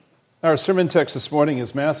Our sermon text this morning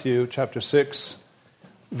is Matthew chapter 6,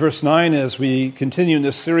 verse 9, as we continue in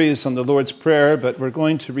this series on the Lord's Prayer, but we're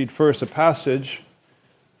going to read first a passage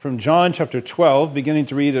from John chapter 12, beginning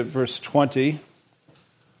to read at verse 20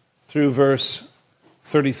 through verse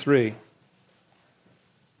 33.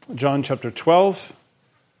 John chapter 12,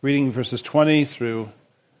 reading verses 20 through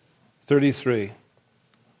 33.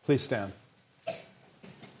 Please stand.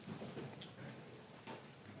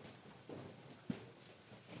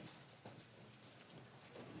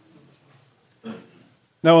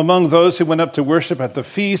 Now among those who went up to worship at the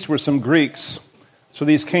feast were some Greeks. So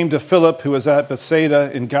these came to Philip, who was at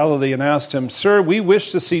Bethsaida in Galilee, and asked him, "Sir, we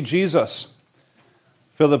wish to see Jesus."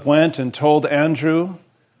 Philip went and told Andrew.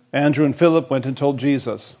 Andrew and Philip went and told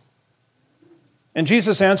Jesus. And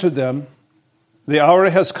Jesus answered them, "The hour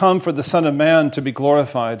has come for the Son of Man to be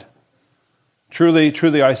glorified. Truly,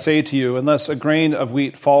 truly, I say to you, unless a grain of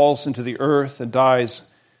wheat falls into the earth and dies,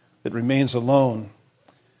 it remains alone.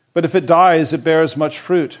 But if it dies, it bears much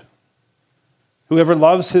fruit. Whoever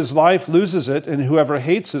loves his life loses it, and whoever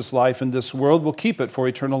hates his life in this world will keep it for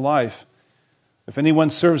eternal life. If anyone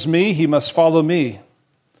serves me, he must follow me.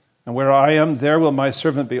 And where I am, there will my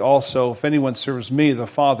servant be also. If anyone serves me, the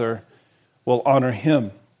Father will honor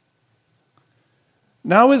him.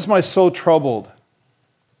 Now is my soul troubled.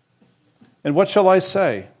 And what shall I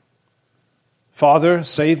say? Father,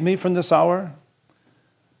 save me from this hour?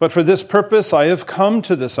 But for this purpose I have come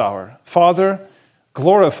to this hour. Father,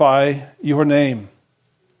 glorify your name."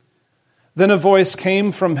 Then a voice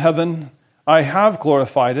came from heaven, "I have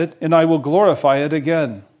glorified it, and I will glorify it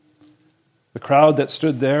again." The crowd that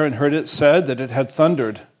stood there and heard it said that it had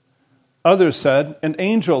thundered. Others said, "An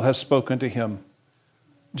angel has spoken to him."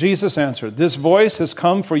 Jesus answered, "This voice has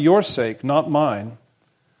come for your sake, not mine.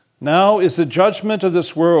 Now is the judgment of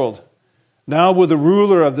this world. Now will the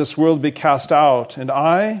ruler of this world be cast out, and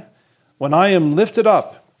I, when I am lifted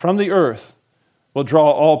up from the earth, will draw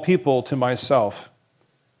all people to myself."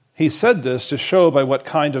 He said this to show by what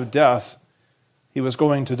kind of death he was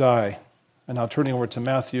going to die. And now turning over to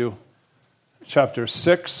Matthew chapter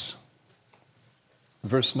 6,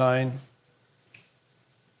 verse 9.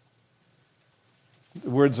 The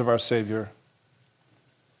words of our Savior.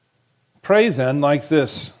 "Pray then like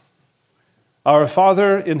this: Our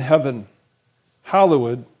Father in heaven,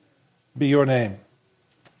 hallowed be your name."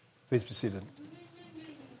 Please be seated.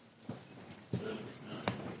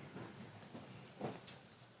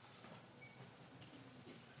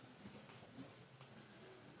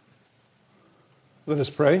 Let us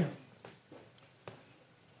pray.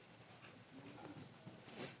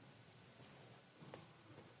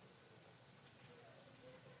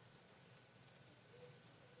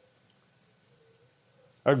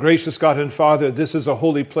 Our gracious God and Father, this is a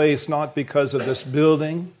holy place not because of this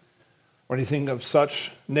building or anything of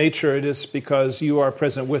such nature. It is because you are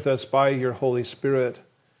present with us by your Holy Spirit.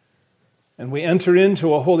 And we enter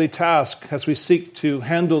into a holy task as we seek to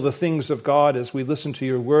handle the things of God, as we listen to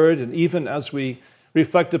your word, and even as we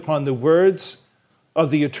reflect upon the words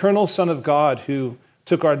of the eternal Son of God, who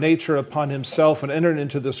took our nature upon himself and entered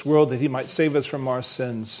into this world that he might save us from our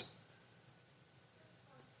sins.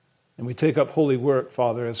 And we take up holy work,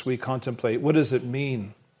 Father, as we contemplate what does it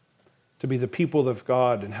mean to be the people of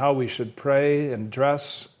God, and how we should pray and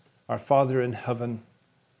address our Father in heaven,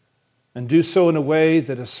 and do so in a way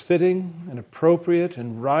that is fitting and appropriate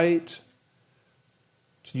and right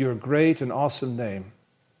to your great and awesome name.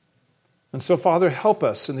 And so, Father, help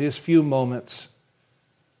us in these few moments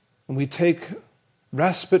when we take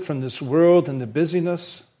respite from this world and the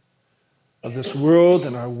busyness of this world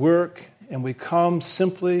and our work, and we come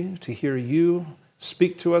simply to hear you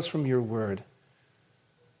speak to us from your word.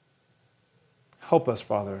 Help us,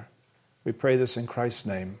 Father. We pray this in Christ's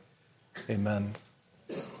name. Amen.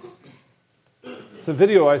 It's a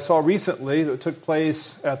video I saw recently that took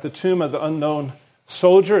place at the tomb of the unknown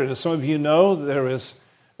soldier. And as some of you know, there is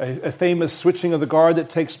a famous switching of the guard that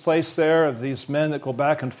takes place there, of these men that go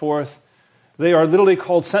back and forth. They are literally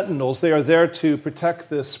called sentinels. They are there to protect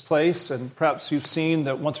this place. And perhaps you've seen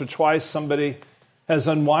that once or twice somebody has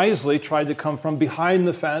unwisely tried to come from behind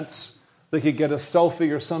the fence. They could get a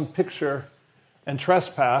selfie or some picture and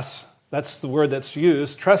trespass. That's the word that's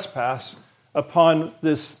used, trespass, upon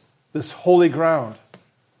this holy ground.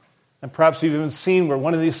 And perhaps you've even seen where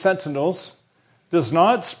one of these sentinels does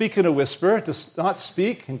not speak in a whisper, does not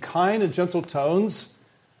speak in kind and gentle tones,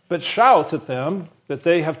 but shouts at them that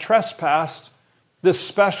they have trespassed this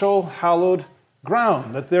special hallowed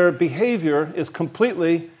ground, that their behavior is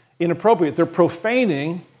completely inappropriate. They're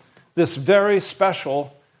profaning this very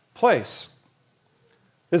special place.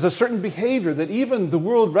 There's a certain behavior that even the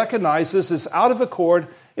world recognizes is out of accord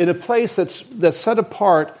in a place that's set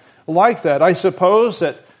apart like that. I suppose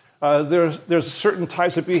that there's certain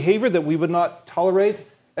types of behavior that we would not tolerate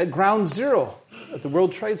at Ground Zero at the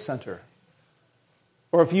World Trade Center.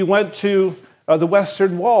 Or if you went to the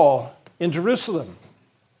Western Wall in Jerusalem.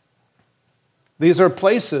 These are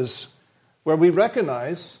places where we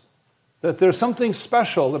recognize that there's something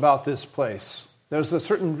special about this place. There's a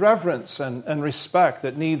certain reverence and respect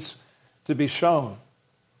that needs to be shown.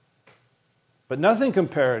 But nothing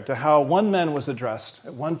compared to how one man was addressed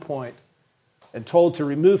at one point and told to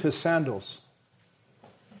remove his sandals,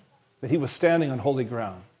 that he was standing on holy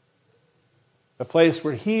ground. A place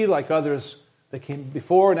where he, like others that came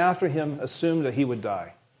before and after him, assumed that he would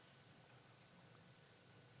die.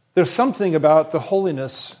 There's something about the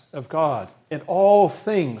holiness of God in all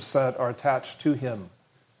things that are attached to him,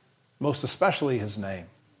 most especially his name.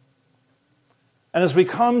 And as we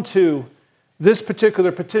come to this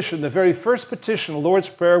particular petition, the very first petition, the Lord's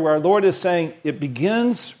Prayer, where our Lord is saying, it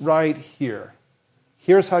begins right here.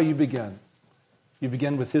 Here's how you begin. You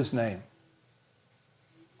begin with his name.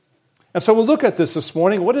 And so we'll look at this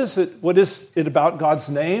morning. What is it about God's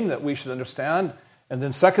name that we should understand? And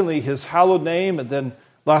then secondly, his hallowed name. And then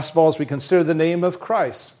last of all, as we consider the name of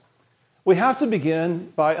Christ. We have to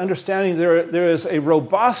begin by understanding there is a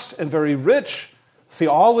robust and very rich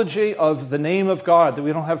theology of the name of God that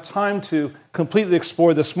we don't have time to completely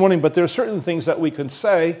explore this morning, but there are certain things that we can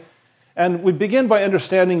say. And we begin by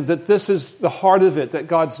understanding that this is the heart of it, that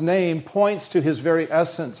God's name points to his very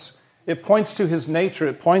essence. It points to his nature.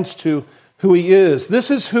 It points to who he is.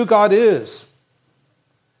 This is who God is.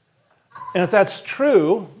 And if that's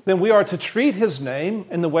true, then we are to treat his name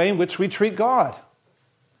in the way in which we treat God.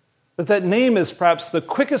 That name is perhaps the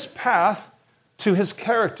quickest path to his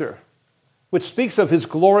character, which speaks of his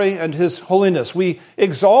glory and his holiness. We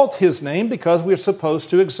exalt his name because we're supposed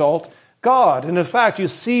to exalt God. And in fact, you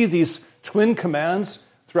see these twin commands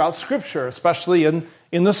throughout Scripture, especially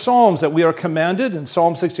in the Psalms, that we are commanded in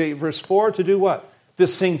Psalm 68, verse 4, to do what? To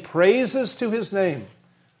sing praises to his name.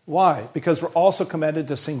 Why? Because we're also commanded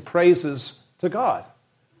to sing praises to God.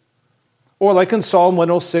 Or like in Psalm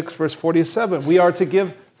 106, verse 47, we are to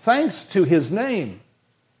give thanks to his name.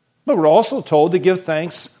 But we're also told to give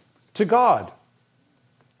thanks to God.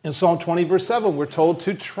 In Psalm 20, verse 7, we're told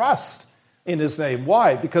to trust in his name.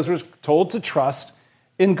 Why? Because we're told to trust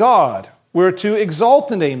in God. We're to exalt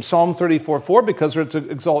the name, Psalm 34, 4, because we're to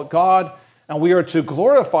exalt God, and we are to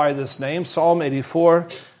glorify this name, Psalm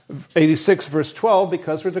 86, verse 12,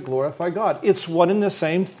 because we're to glorify God. It's one and the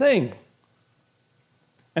same thing.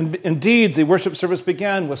 And indeed, the worship service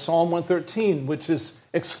began with Psalm 113, which is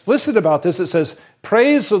explicit about this. It says,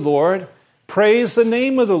 praise the Lord, praise the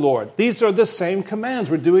name of the Lord. These are the same commands.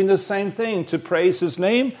 We're doing the same thing. To praise his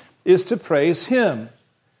name is to praise him.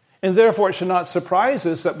 And therefore, it should not surprise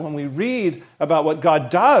us that when we read about what God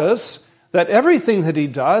does, that everything that he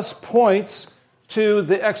does points to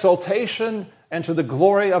the exaltation and to the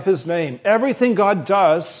glory of his name. Everything God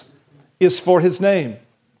does is for his name.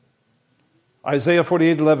 Isaiah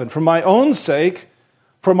 48:11, for my own sake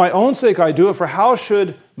I do it, for how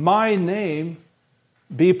should my name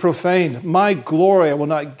be profaned? My glory I will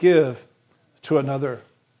not give to another.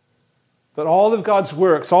 That all of God's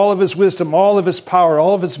works, all of his wisdom, all of his power,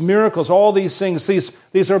 all of his miracles, all these things,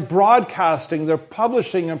 these are broadcasting, they're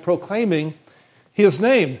publishing and proclaiming his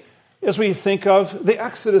name. As we think of the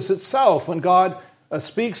Exodus itself, when God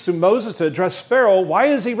speaks to Moses to address Pharaoh, why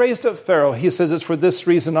has he raised up Pharaoh? He says it's for this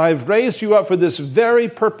reason. I have raised you up for this very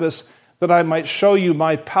purpose, that I might show you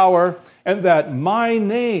my power and that my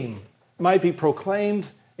name might be proclaimed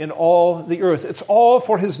in all the earth. It's all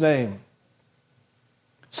for his name.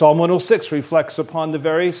 Psalm 106 reflects upon the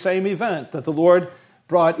very same event, that the Lord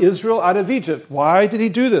brought Israel out of Egypt. Why did he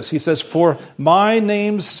do this? He says, for my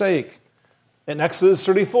name's sake. In Exodus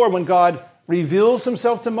 34, when God reveals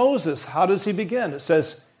himself to Moses, how does he begin? It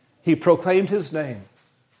says, he proclaimed his name.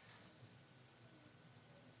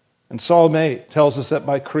 And Psalm 8 tells us that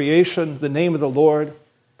by creation, the name of the Lord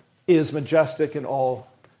is majestic in all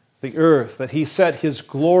the earth, that he set his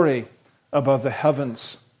glory above the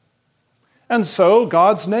heavens. And so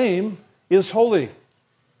God's name is holy.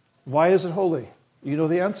 Why is it holy? You know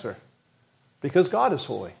the answer. Because God is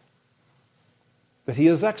holy. That he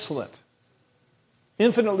is excellent,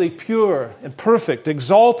 infinitely pure and perfect,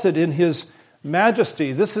 exalted in his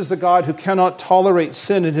majesty. This is the God who cannot tolerate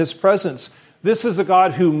sin in his presence. This is a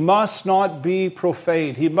God who must not be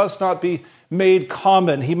profaned. He must not be made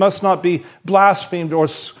common. He must not be blasphemed or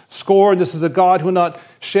scorned. This is a God who will not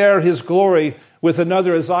share his glory with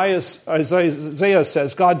another. Isaiah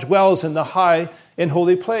says, God dwells in the high and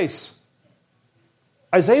holy place.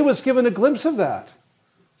 Isaiah was given a glimpse of that.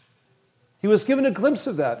 He was given a glimpse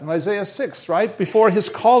of that in Isaiah 6, right? Before his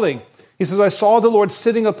calling. He says, I saw the Lord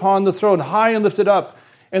sitting upon the throne, high and lifted up.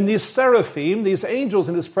 And these seraphim, these angels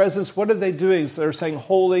in his presence, what are they doing? So they're saying,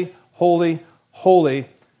 holy, holy, holy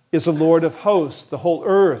is the Lord of hosts. The whole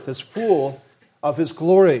earth is full of his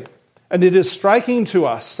glory. And it is striking to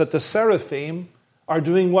us that the seraphim are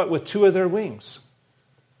doing what with two of their wings?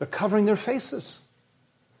 They're covering their faces.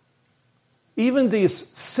 Even these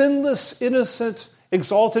sinless, innocent,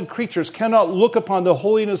 exalted creatures cannot look upon the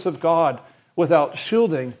holiness of God without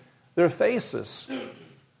shielding their faces.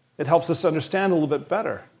 It helps us understand a little bit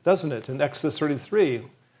better, doesn't it? In Exodus 33,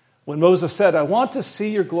 when Moses said, I want to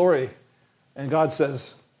see your glory. And God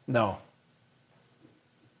says, no.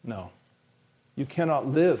 You cannot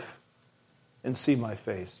live and see my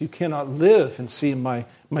face. You cannot live and see my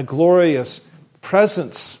glorious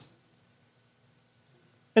presence.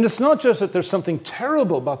 And it's not just that there's something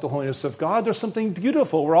terrible about the holiness of God. There's something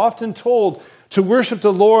beautiful. We're often told to worship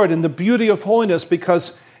the Lord in the beauty of holiness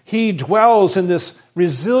because he dwells in this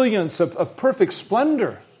resilience of perfect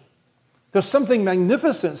splendor. There's something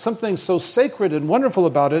magnificent, something so sacred and wonderful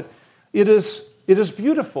about it. It is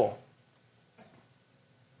beautiful.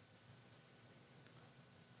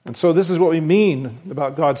 And so this is what we mean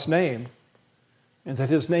about God's name, and that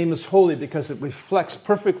his name is holy because it reflects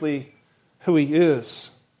perfectly who he is.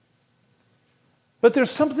 But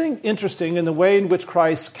there's something interesting in the way in which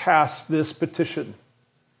Christ casts this petition.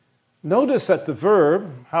 Notice that the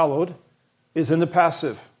verb, hallowed, is in the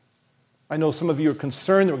passive. I know some of you are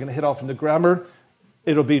concerned that we're going to hit off into grammar.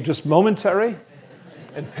 It'll be just momentary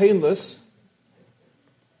and painless.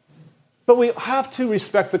 But we have to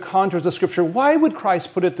respect the contours of Scripture. Why would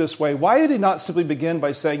Christ put it this way? Why did he not simply begin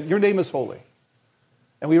by saying, your name is holy?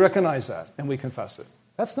 And we recognize that, and we confess it.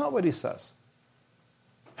 That's not what he says.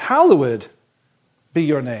 Hallowed be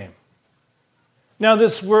your name. Now,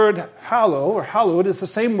 this word hallow or hallowed is the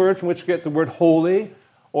same word from which we get the word holy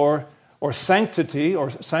or sanctity or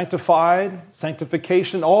sanctified,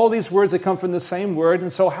 sanctification. All these words that come from the same word.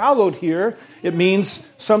 And so hallowed here, it means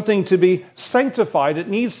something to be sanctified. It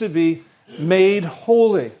needs to be made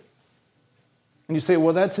holy. And you say,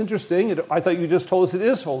 well, that's interesting. I thought you just told us it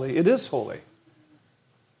is holy. It is holy.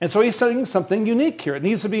 And so he's saying something unique here. It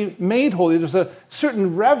needs to be made holy. There's a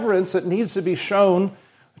certain reverence that needs to be shown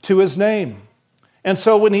to his name. And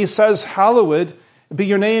so when he says, hallowed be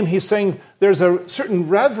your name, he's saying there's a certain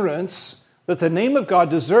reverence that the name of God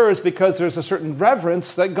deserves because there's a certain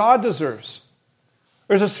reverence that God deserves.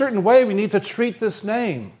 There's a certain way we need to treat this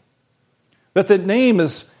name. That the name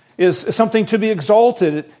is something to be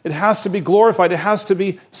exalted. It has to be glorified. It has to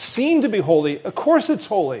be seen to be holy. Of course it's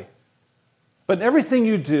holy. But in everything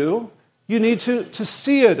you do, you need to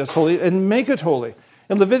see it as holy and make it holy.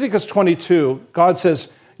 In Leviticus 22, God says,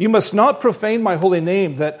 you must not profane my holy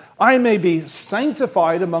name, that I may be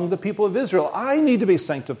sanctified among the people of Israel. I need to be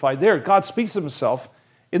sanctified there. God speaks of himself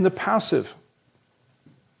in the passive.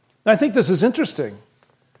 And I think this is interesting,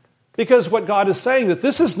 because what God is saying, that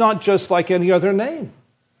this is not just like any other name.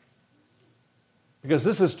 Because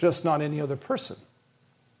this is just not any other person.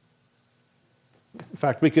 In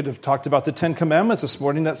fact, we could have talked about the 10 Commandments this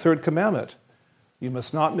morning, that third commandment. You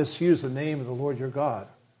must not misuse the name of the Lord your God.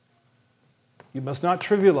 You must not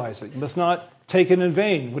trivialize it. You must not take it in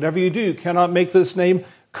vain. Whatever you do, you cannot make this name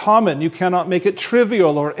common. You cannot make it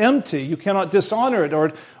trivial or empty. You cannot dishonor it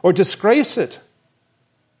or disgrace it.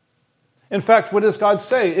 In fact, what does God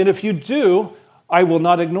say? And if you do, I will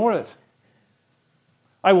not ignore it.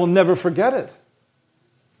 I will never forget it.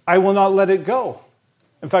 I will not let it go.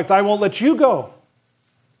 In fact, I won't let you go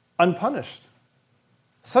unpunished.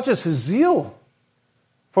 Such is his zeal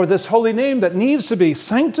for this holy name that needs to be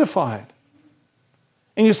sanctified.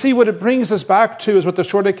 And you see, what it brings us back to is what the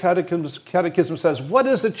Shorter Catechism says. What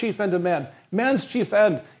is the chief end of man? Man's chief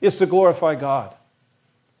end is to glorify God.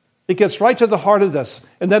 It gets right to the heart of this,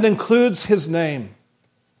 and that includes his name.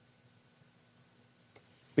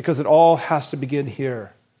 Because it all has to begin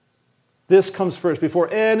here. This comes first. Before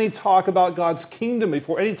any talk about God's kingdom,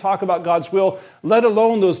 before any talk about God's will, let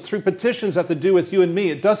alone those three petitions have to do with you and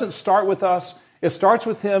me. It doesn't start with us. It starts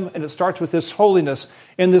with him, and it starts with his holiness.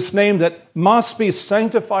 And this name that must be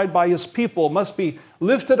sanctified by his people, must be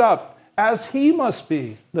lifted up as he must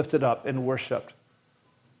be lifted up and worshipped.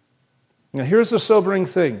 Now here's the sobering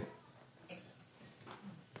thing.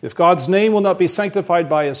 If God's name will not be sanctified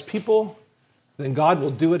by his people, then God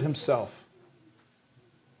will do it himself.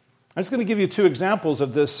 I'm just going to give you two examples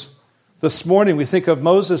of this morning. We think of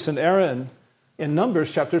Moses and Aaron in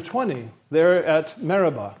Numbers chapter 20, there at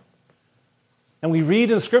Meribah. And we read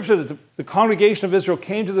in Scripture that the congregation of Israel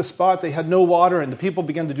came to the spot, they had no water, and the people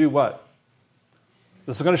began to do what?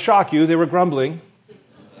 This is going to shock you. They were grumbling.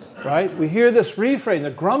 Right? We hear this refrain,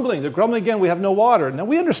 they're grumbling again, we have no water. Now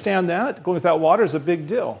we understand that. Going without water is a big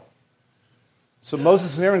deal. So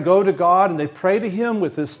Moses and Aaron go to God and they pray to him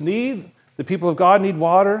with this need. The people of God need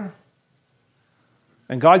water.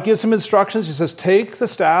 And God gives them instructions. He says, take the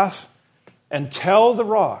staff and tell the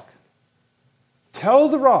rock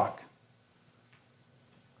to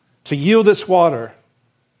yield its water,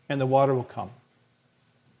 and the water will come.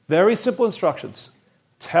 Very simple instructions.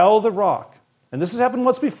 Tell the rock. And this has happened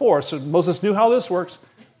once before, so Moses knew how this works.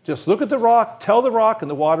 Just look at the rock, tell the rock, and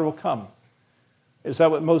the water will come. Is that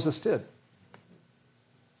what Moses did?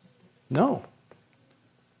 No.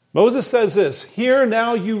 Moses says this, hear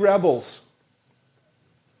now, you rebels.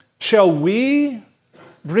 Shall we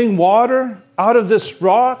bring water out of this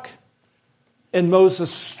rock? And Moses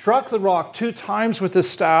struck the rock 2 times with his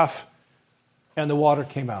staff, and the water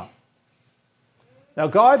came out. Now,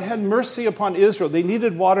 God had mercy upon Israel. They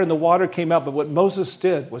needed water, and the water came out. But what Moses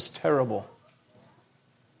did was terrible.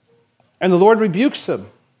 And the Lord rebukes him.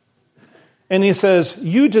 And he says,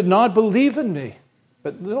 you did not believe in me.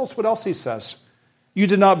 But notice what else he says. You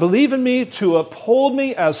did not believe in me to uphold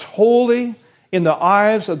me as holy in the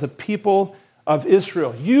eyes of the people of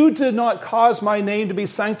Israel. You did not cause my name to be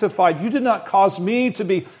sanctified. You did not cause me to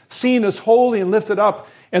be seen as holy and lifted up.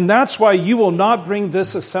 And that's why you will not bring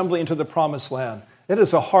this assembly into the promised land. It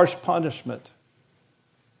is a harsh punishment.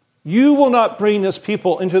 You will not bring this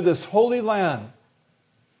people into this holy land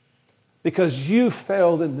because you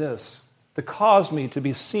failed in this to cause me to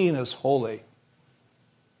be seen as holy.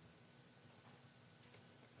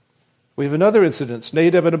 We have another incident,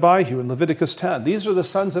 Nadab and Abihu in Leviticus 10. These are the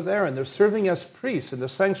sons of Aaron. They're serving as priests in the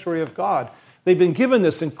sanctuary of God. They've been given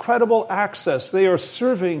this incredible access. They are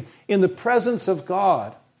serving in the presence of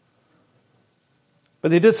God.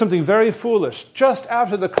 But they did something very foolish. Just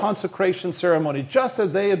after the consecration ceremony, just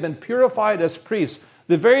as they had been purified as priests,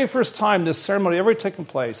 the very first time this ceremony ever taken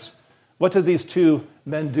place, what did these 2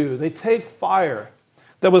 men do? They take fire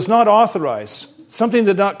that was not authorized, something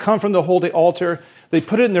that did not come from the holy altar. They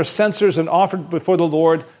put it in their censers and offered before the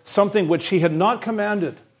Lord something which he had not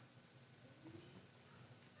commanded.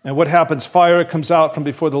 And what happens? Fire comes out from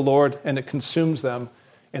before the Lord and it consumes them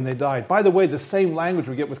and they died. By the way, the same language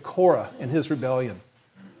we get with Korah in his rebellion.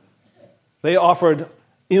 They offered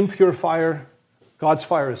impure fire. God's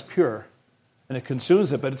fire is pure, and it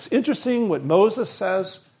consumes it. But it's interesting what Moses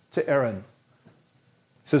says to Aaron.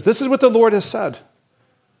 He says, this is what the Lord has said.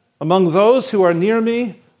 Among those who are near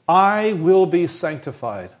me, I will be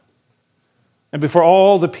sanctified. And before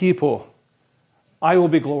all the people, I will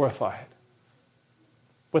be glorified.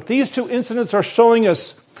 What these 2 incidents are showing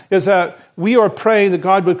us is that we are praying that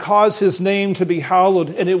God would cause his name to be hallowed,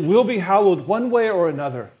 and it will be hallowed one way or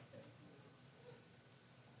another.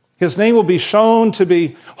 His name will be shown to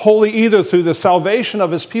be holy either through the salvation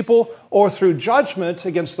of his people or through judgment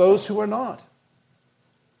against those who are not.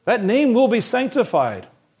 That name will be sanctified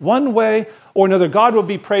one way or another. God will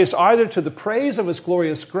be praised either to the praise of his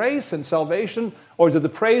glorious grace and salvation or to the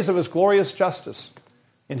praise of his glorious justice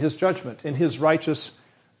in his judgment, in his righteous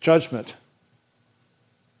judgment.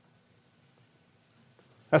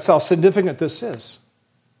 That's how significant this is.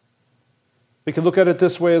 We can look at it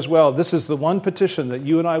this way as well. This is the one petition that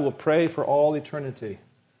you and I will pray for all eternity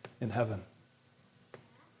in heaven.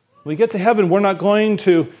 When we get to heaven, we're not going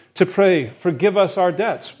to pray, forgive us our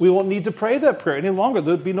debts. We won't need to pray that prayer any longer.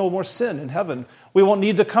 There'll be no more sin in heaven. We won't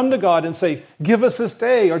need to come to God and say, give us this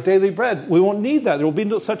day our daily bread. We won't need that. There will be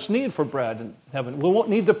no such need for bread in heaven. We won't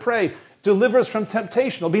need to pray, deliver us from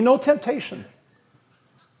temptation. There'll be no temptation.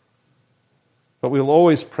 But we'll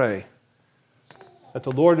always pray that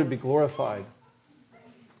the Lord would be glorified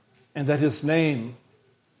and that his name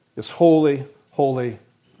is holy, holy,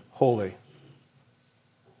 holy.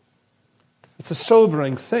 It's a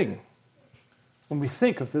sobering thing when we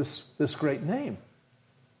think of this great name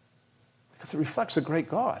because it reflects a great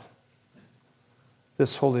God,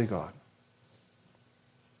 this holy God.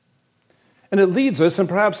 And it leads us, and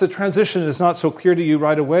perhaps the transition is not so clear to you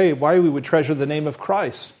right away, why we would treasure the name of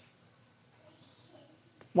Christ.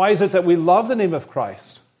 Why is it that we love the name of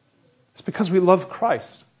Christ? It's because we love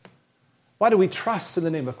Christ. Why do we trust in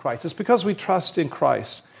the name of Christ? It's because we trust in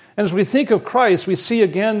Christ. And as we think of Christ, we see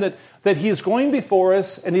again that he is going before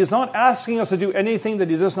us and he is not asking us to do anything that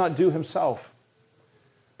he does not do himself.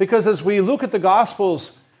 Because as we look at the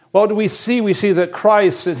Gospels, what do we see? We see that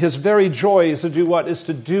Christ, his very joy is to do what? Is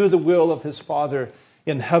to do the will of his Father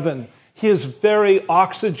in heaven. His very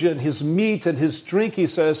oxygen, his meat and his drink, he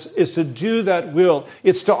says, is to do that will.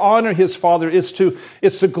 It's to honor his Father. It's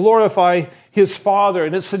to glorify his Father.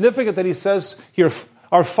 And it's significant that he says here,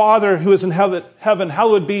 Our Father who is in heaven,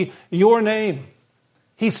 hallowed be your name.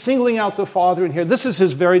 He's singling out the Father in here. This is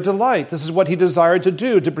his very delight. This is what he desired to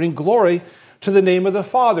do, to bring glory to the name of the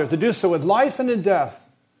Father, to do so in life and in death.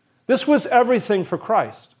 This was everything for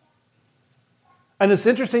Christ. And it's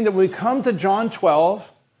interesting that when we come to John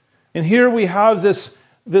 12, and here we have this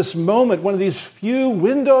moment, one of these few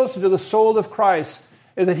windows into the soul of Christ,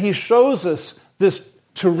 and that he shows us this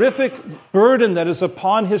terrific burden that is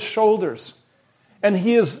upon his shoulders. And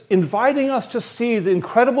he is inviting us to see the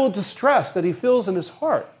incredible distress that he feels in his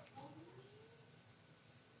heart.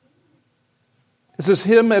 This is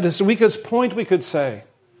him at his weakest point, we could say.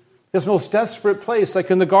 His most desperate place,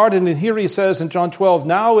 like in the garden. And here he says in John 12,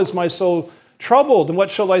 now is my soul troubled. And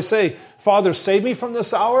what shall I say? Father, save me from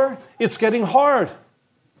this hour. It's getting hard.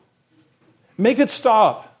 Make it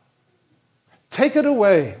stop. Take it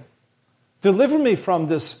away. Deliver me from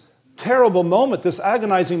this terrible moment, this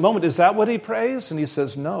agonizing moment. Is that what he prays? And he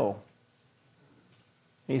says, no.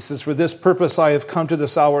 He says, for this purpose I have come to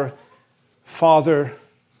this hour. Father,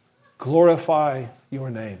 glorify your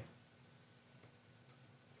name.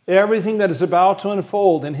 Everything that is about to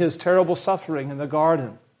unfold in his terrible suffering in the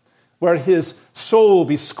garden, where his soul will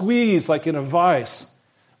be squeezed like in a vice,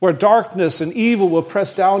 where darkness and evil will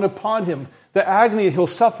press down upon him, the agony he'll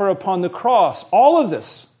suffer upon the cross, all of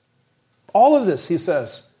this, he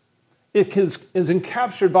says, it is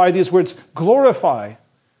encaptured by these words, glorify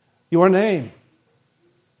your name.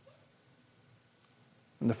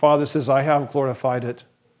 And the Father says, I have glorified it.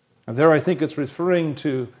 And there I think it's referring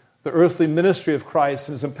to the earthly ministry of Christ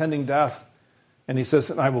and his impending death. And he says,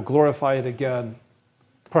 and I will glorify it again,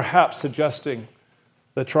 perhaps suggesting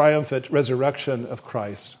the triumphant resurrection of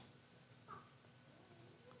Christ.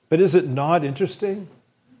 But is it not interesting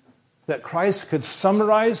that Christ could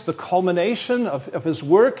summarize the culmination of his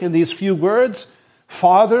work in these few words?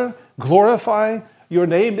 Father, glorify your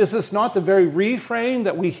name. Is this not the very refrain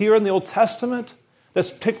that we hear in the Old Testament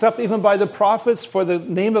that's picked up even by the prophets for the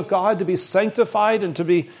name of God to be sanctified and to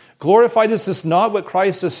be glorified? Is this not what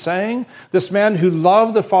Christ is saying? This man who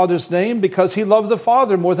loved the Father's name because he loved the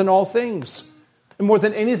Father more than all things. And more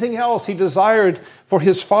than anything else, he desired for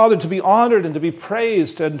his Father to be honored and to be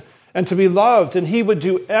praised and to be loved. And he would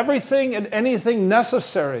do everything and anything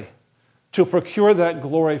necessary to procure that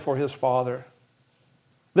glory for his Father.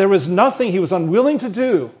 There was nothing he was unwilling to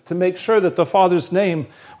do to make sure that the Father's name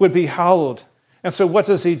would be hallowed. And so what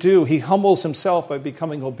does he do? He humbles himself by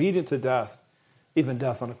becoming obedient to death, even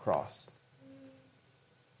death on a cross,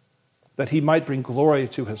 that he might bring glory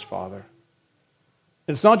to his Father.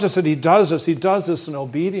 It's not just that he does this in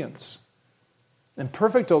obedience, in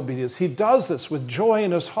perfect obedience. He does this with joy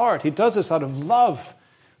in his heart. He does this out of love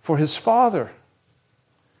for his Father,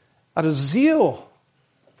 out of zeal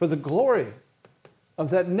for the glory of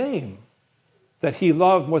that name that he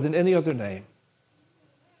loved more than any other name.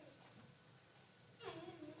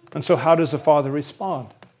 And so how does the Father respond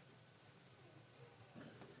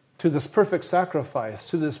to this perfect sacrifice,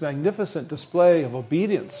 to this magnificent display of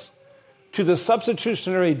obedience, to the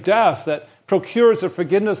substitutionary death that procures the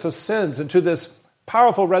forgiveness of sins, and to this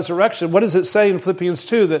powerful resurrection? What does it say in Philippians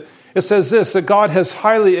 2? That it says this, that God has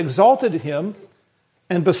highly exalted him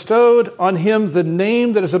and bestowed on him the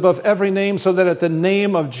name that is above every name, so that at the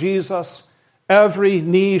name of Jesus every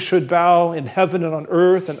knee should bow in heaven and on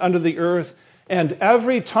earth and under the earth, and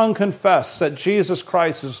every tongue confess that Jesus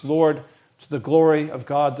Christ is Lord, to the glory of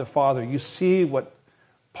God the Father. You see what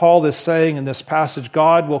Paul is saying in this passage.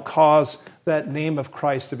 God will cause that name of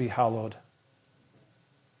Christ to be hallowed,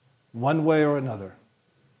 one way or another.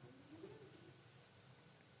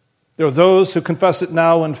 There are those who confess it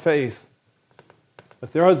now in faith,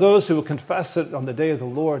 but there are those who will confess it on the day of the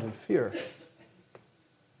Lord in fear,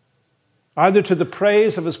 either to the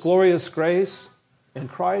praise of his glorious grace in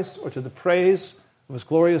Christ, or to the praise of his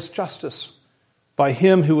glorious justice by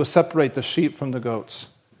him who will separate the sheep from the goats.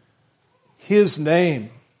 His name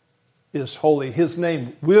is holy. His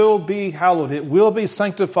name will be hallowed. It will be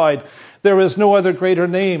sanctified. There is no other greater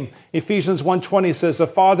name. Ephesians 1:20 says, the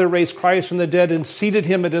Father raised Christ from the dead and seated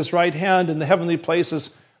him at his right hand in the heavenly places,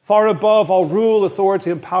 far above all rule,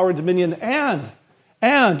 authority, and power, and dominion,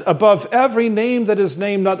 and above every name that is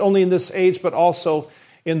named, not only in this age, but also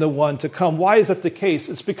in the one to come. Why is that the case?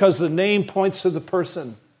 It's because the name points to the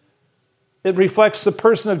person. It reflects the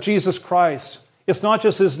person of Jesus Christ. It's not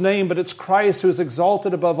just his name, but it's Christ who is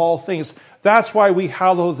exalted above all things. That's why we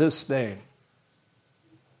hallow this name.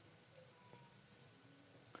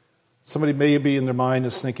 Somebody maybe in their mind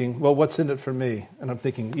is thinking, well, what's in it for me? And I'm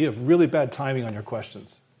thinking, you have really bad timing on your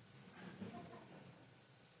questions.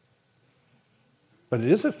 But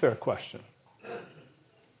it is a fair question.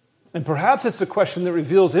 And perhaps it's a question that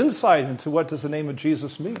reveals insight into what does the name of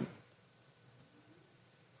Jesus mean.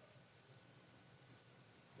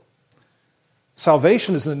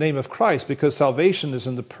 Salvation is in the name of Christ because salvation is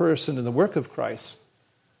in the person and the work of Christ.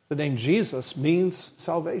 The name Jesus means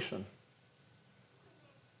salvation.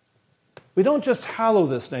 We don't just hallow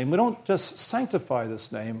this name. We don't just sanctify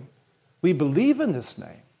this name. We believe in this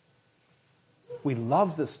name. We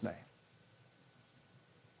love this name.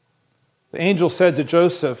 The angel said to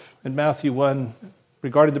Joseph in Matthew 1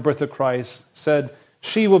 regarding the birth of Christ, said,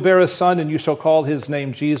 "She will bear a son and you shall call his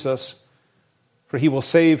name Jesus, for he will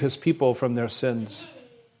save his people from their sins."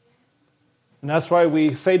 And that's why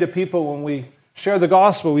we say to people when we share the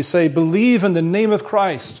gospel, we say, believe in the name of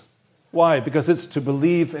Christ. Why? Because it's to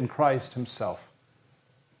believe in Christ himself.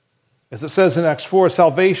 As it says in Acts 4,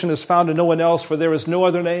 salvation is found in no one else, for there is no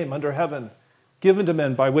other name under heaven given to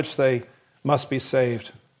men by which they must be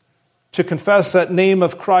saved. To confess that name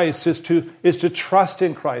of Christ is to trust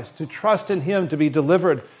in Christ, to trust in him to be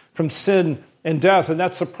delivered from sin and death. And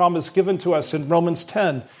that's a promise given to us in Romans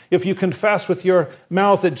 10. If you confess with your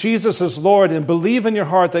mouth that Jesus is Lord and believe in your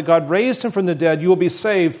heart that God raised him from the dead, you will be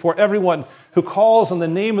saved. For everyone who calls on the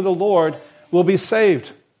name of the Lord will be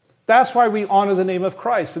saved. That's why we honor the name of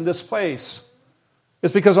Christ in this place.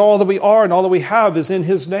 It's because all that we are and all that we have is in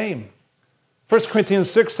his name. 1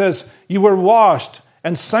 Corinthians 6 says, you were washed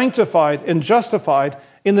and sanctified and justified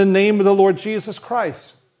in the name of the Lord Jesus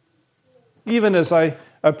Christ. Even as I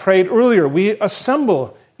prayed earlier, we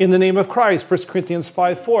assemble in the name of Christ, 1 Corinthians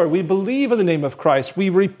 5:4. We believe in the name of Christ. We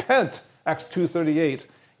repent, Acts 2:38,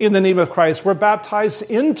 in the name of Christ. We're baptized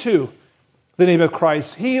into the name of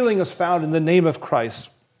Christ. Healing is found in the name of Christ,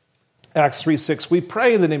 Acts 3:6. We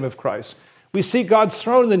pray in the name of Christ. We seek God's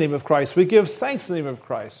throne in the name of Christ. We give thanks in the name of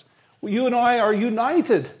Christ. You and I are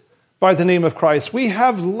united by the name of Christ. We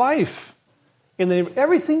have life in the name.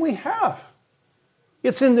 Everything we have,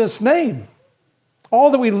 it's in this name. All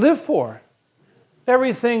that we live for,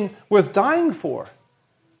 everything worth dying for,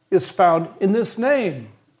 is found in this name.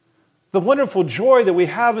 The wonderful joy that we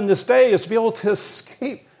have in this day is to be able to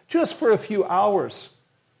escape just for a few hours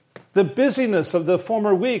the busyness of the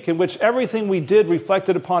former week in which everything we did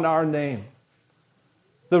reflected upon our name.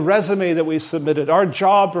 The resume that we submitted, our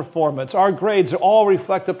job performance, our grades all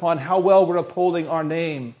reflect upon how well we're upholding our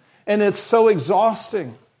name. And it's so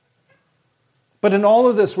exhausting. But in all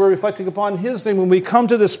of this, we're reflecting upon his name. When we come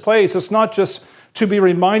to this place, it's not just to be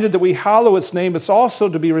reminded that we hallow its name, it's also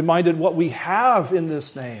to be reminded what we have in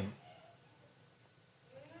this name.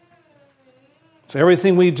 So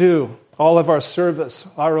everything we do, all of our service,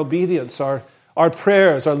 our obedience, our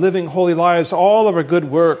prayers, our living holy lives, all of our good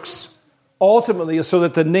works, ultimately is so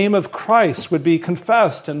that the name of Christ would be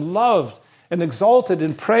confessed and loved and exalted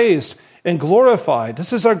and praised and glorified.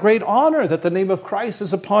 This is our great honor, that the name of Christ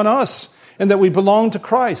is upon us and that we belong to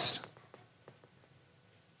Christ.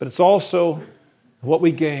 But it's also what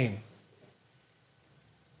we gain.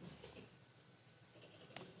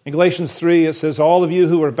 In Galatians 3, it says, all of you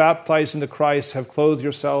who were baptized into Christ have clothed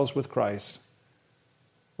yourselves with Christ.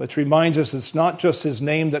 Which reminds us it's not just his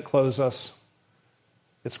name that clothes us,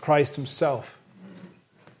 it's Christ himself.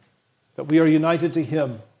 That we are united to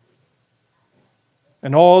him.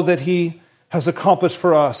 And all that he has accomplished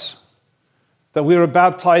for us. That we are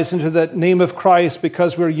baptized into that name of Christ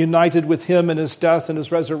because we're united with him in his death and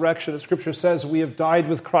his resurrection. As Scripture says, we have died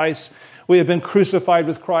with Christ. We have been crucified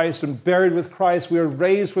with Christ and buried with Christ. We are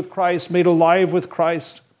raised with Christ, made alive with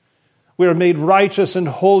Christ. We are made righteous and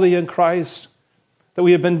holy in Christ. That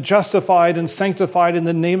we have been justified and sanctified in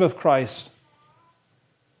the name of Christ.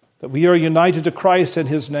 That we are united to Christ in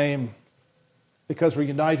his name because we're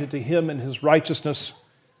united to him in his righteousness,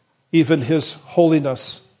 even his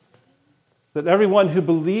holiness. That everyone who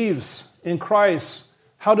believes in Christ,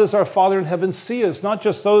 how does our Father in heaven see us? Not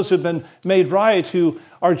just those who have been made right, who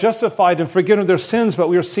are justified and forgiven of their sins, but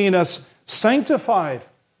we are seen as sanctified.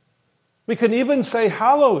 We can even say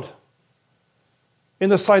hallowed in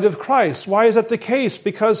the sight of Christ. Why is that the case?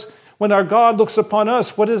 Because when our God looks upon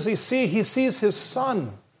us, what does he see? He sees his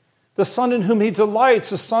Son. The Son in whom he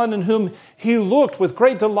delights, the Son in whom he looked with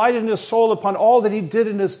great delight in his soul upon all that he did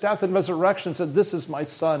in his death and resurrection, said, this is my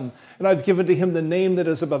Son, and I've given to him the name that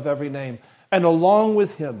is above every name. And along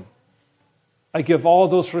with him, I give all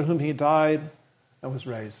those for whom he died and was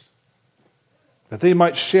raised, that they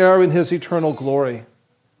might share in his eternal glory.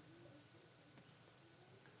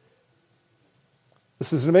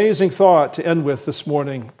 This is an amazing thought to end with this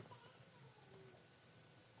morning.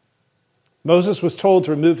 Moses was told to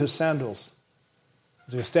remove his sandals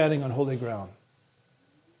as he was standing on holy ground.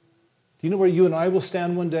 Do you know where you and I will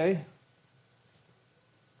stand one day?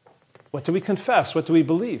 What do we confess? What do we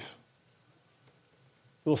believe?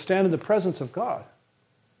 We will stand in the presence of God.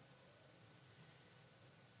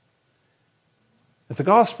 If the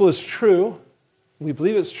gospel is true, we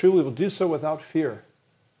believe it's true, we will do so without fear,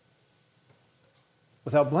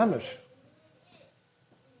 without blemish,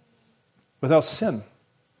 without sin.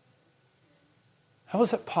 How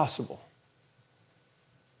is that possible?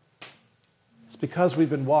 It's because we've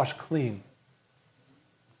been washed clean.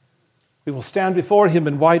 We will stand before him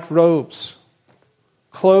in white robes,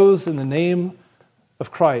 clothed in the name of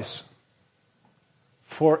Christ,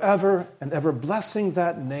 forever and ever blessing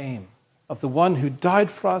that name of the one who died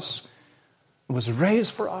for us, was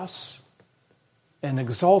raised for us, and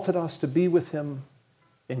exalted us to be with him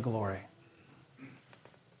in glory.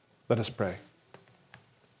 Let us pray.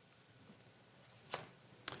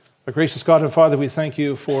 Our gracious God and Father, we thank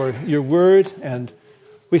you for your word, and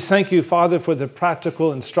we thank you, Father, for the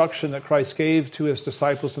practical instruction that Christ gave to his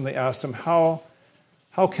disciples when they asked him, how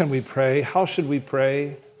can we pray? How should we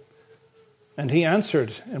pray? And he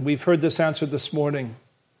answered, and we've heard this answer this morning,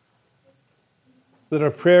 that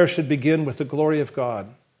our prayer should begin with the glory of God.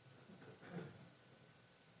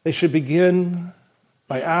 They should begin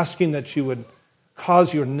by asking that you would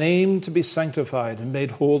cause your name to be sanctified and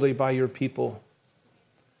made holy by your people.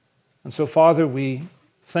 And so, Father, we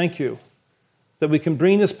thank you that we can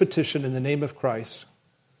bring this petition in the name of Christ.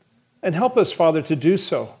 And help us, Father, to do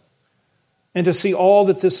so and to see all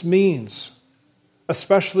that this means,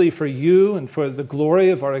 especially for you and for the glory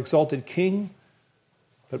of our exalted King,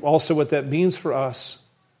 but also what that means for us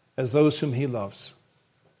as those whom he loves.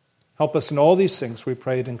 Help us in all these things, we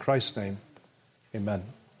pray it in Christ's name. Amen.